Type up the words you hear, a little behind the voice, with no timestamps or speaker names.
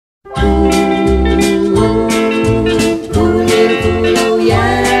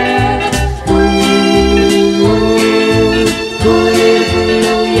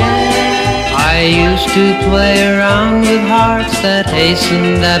that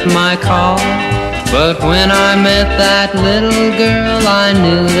hastened at my call. But when I met that little girl, I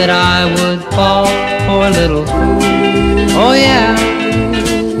knew that I would fall. Poor little fool, oh yeah,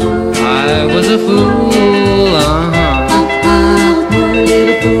 I was a fool, Poor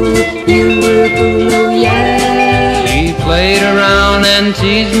little fool, you were a fool, oh yeah. She played around and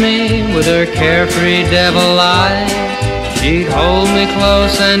teased me with her carefree devil eyes. She'd hold me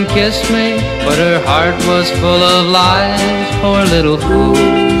close and kiss me, but her heart was full of lies. Poor little fool,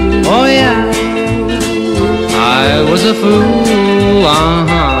 oh yeah, I was a fool,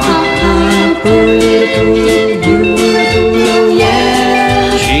 Poor little fool, you were a fool, oh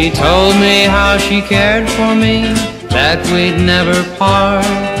yeah. She told me how she cared for me, that we'd never part.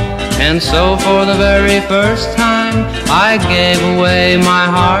 And so for the very first time I gave away my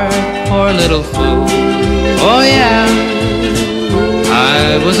heart. Poor little fool, oh yeah,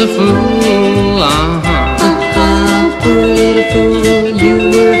 I was a fool, Poor little fool, you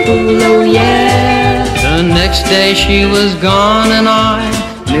were a fool, oh yeah. The next day she was gone and I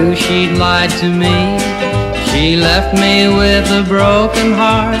knew she'd lied to me. She left me with a broken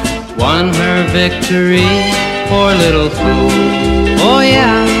heart, won her victory. Poor little fool, oh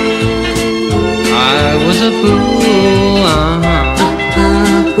yeah, I was a fool,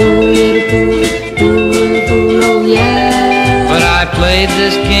 Poor little fool, you were a fool, oh yeah. But I played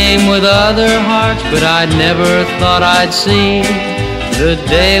this game with other hearts, but I never thought I'd see the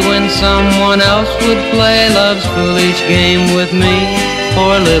day when someone else would play love's foolish game with me.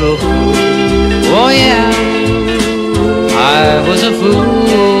 Poor little fool, oh yeah, I was a fool,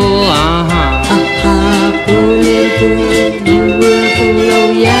 Poor little fool, you were a fool,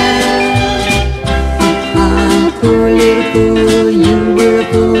 oh yeah.